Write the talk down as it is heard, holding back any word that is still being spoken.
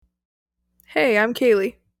Hey, I'm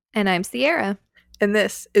Kayley, And I'm Sierra, and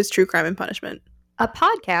this is True Crime and Punishment. a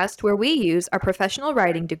podcast where we use our professional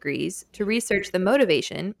writing degrees to research the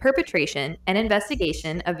motivation, perpetration, and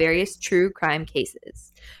investigation of various true crime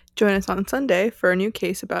cases. Join us on Sunday for a new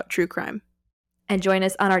case about true crime. And join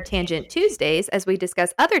us on our Tangent Tuesdays as we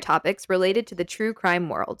discuss other topics related to the true crime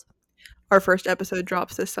world. Our first episode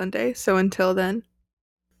drops this Sunday, so until then,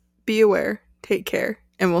 be aware, take care,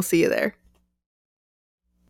 and we'll see you there.